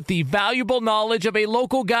that's with the valuable knowledge of a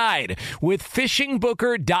local guide. With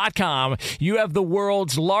FishingBooker.com, you have the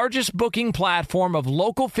world's largest booking platform of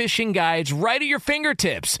local fishing guides right at your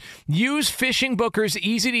fingertips. Use Fishing Booker's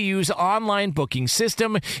easy-to-use online booking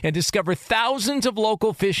system and discover thousands of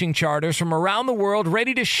local fishing charters from around the world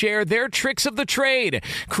ready to share their tricks of the trade.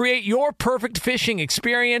 Create your perfect fishing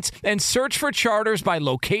experience and search for charters by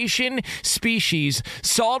location, species,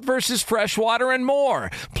 salt versus freshwater, and more.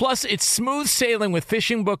 Plus, it's smooth sailing with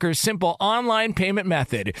Fishing Booker's simple online payment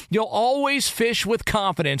method. You'll always fish with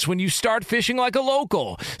confidence when you start fishing like a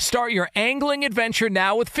local. Start your angling adventure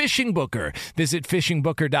now with Fishing Booker. Visit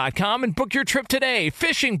FishingBooker.com and book your trip today.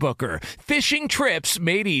 Fishing Booker. Fishing trips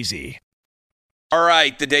made easy. All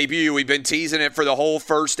right, the debut. We've been teasing it for the whole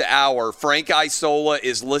first hour. Frank Isola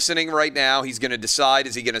is listening right now. He's going to decide,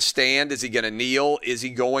 is he going to stand? Is he going to kneel? Is he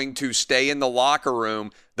going to stay in the locker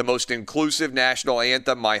room? The most inclusive national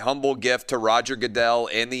anthem, my humble gift to Roger Goodell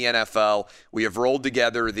and the NFL. We have rolled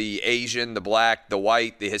together the Asian, the black, the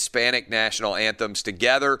white, the Hispanic national anthems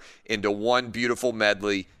together into one beautiful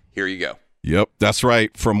medley. Here you go. Yep, that's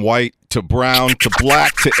right. From white to brown to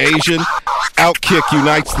black to Asian, Outkick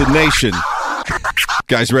unites the nation.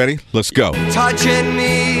 Guys ready? Let's go. Touching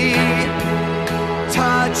me,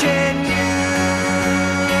 touching you,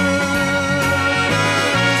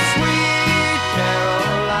 sweet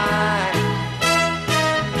Caroline.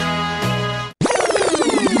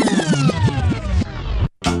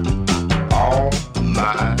 All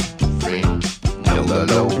my friends know the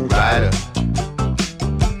low rider.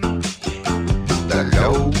 The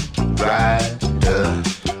low rider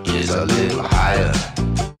is a little higher.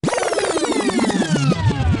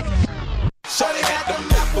 Shawty got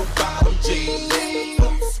them apple bottom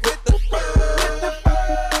jeans with the fur.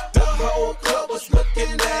 The whole club was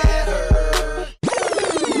looking at her.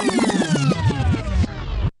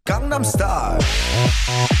 Gangnam Style.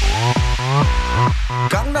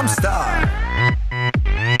 Gangnam Style.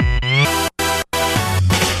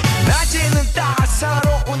 낮에는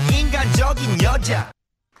따사로운 인간적인 여자.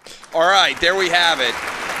 All right, there we have it.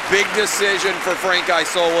 Big decision for Frank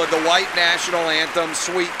Isola. The white national anthem,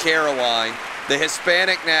 Sweet Caroline. The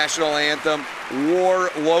Hispanic national anthem, War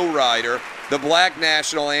Lowrider. The black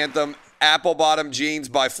national anthem, Apple Bottom Jeans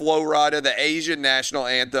by Flo Rida. The Asian national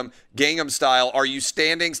anthem, Gangnam Style. Are you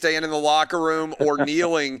staying in the locker room or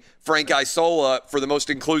kneeling, Frank Isola, for the most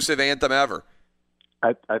inclusive anthem ever?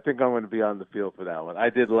 I think I'm going to be on the field for that one. I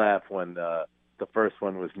did laugh when the first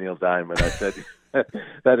one was Neil Diamond. I said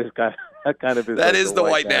that is kind of that is the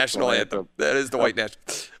white national anthem. That is the white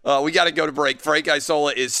national. We got to go to break. Frank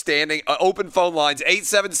Isola is standing. Open phone lines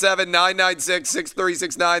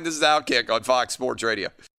 877-996-6369. This is Outkick on Fox Sports Radio.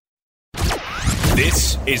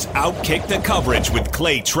 This is Outkick the Coverage with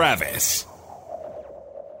Clay Travis.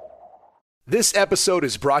 This episode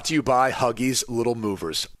is brought to you by Huggies Little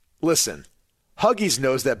Movers. Listen, Huggies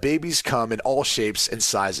knows that babies come in all shapes and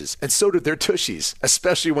sizes, and so do their tushies,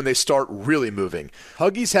 especially when they start really moving.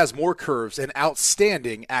 Huggies has more curves and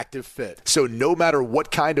outstanding active fit. So no matter what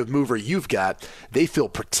kind of mover you've got, they feel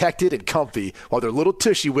protected and comfy while their little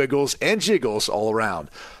tushy wiggles and jiggles all around.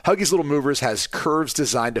 Huggies Little Movers has curves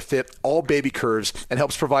designed to fit all baby curves and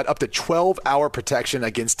helps provide up to 12-hour protection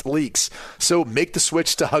against leaks. So make the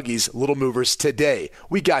switch to Huggies Little Movers today.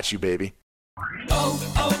 We got you, baby.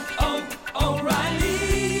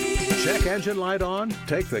 Check engine light on?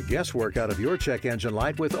 Take the guesswork out of your check engine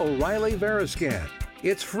light with O'Reilly Veriscan.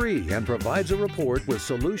 It's free and provides a report with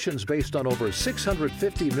solutions based on over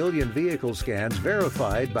 650 million vehicle scans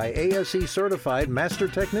verified by ASE certified master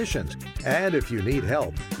technicians. And if you need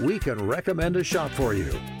help, we can recommend a shop for you.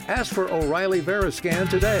 Ask for O'Reilly Veriscan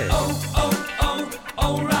today.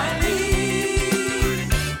 O'Reilly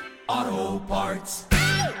Auto Parts.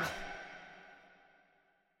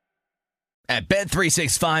 At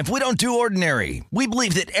Bet365, we don't do ordinary. We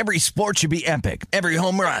believe that every sport should be epic. Every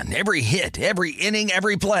home run, every hit, every inning,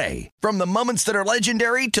 every play. From the moments that are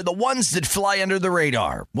legendary to the ones that fly under the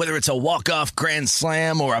radar. Whether it's a walk-off grand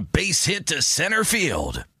slam or a base hit to center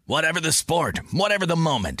field. Whatever the sport, whatever the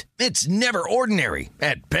moment. It's never ordinary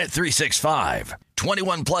at Bet365.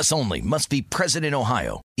 21 plus only. Must be present in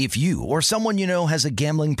Ohio. If you or someone you know has a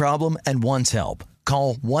gambling problem and wants help,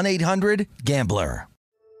 call 1-800-GAMBLER.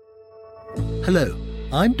 Hello,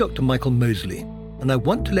 I'm Dr. Michael Mosley, and I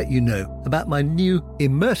want to let you know about my new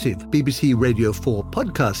immersive BBC Radio 4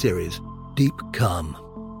 podcast series, Deep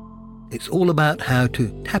Calm. It's all about how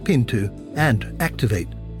to tap into and activate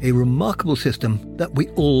a remarkable system that we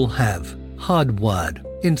all have, hardwired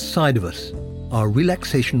inside of us, our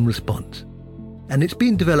relaxation response. And it's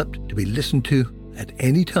been developed to be listened to at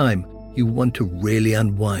any time you want to really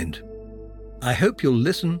unwind. I hope you'll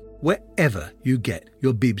listen wherever you get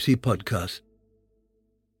your BBC podcasts.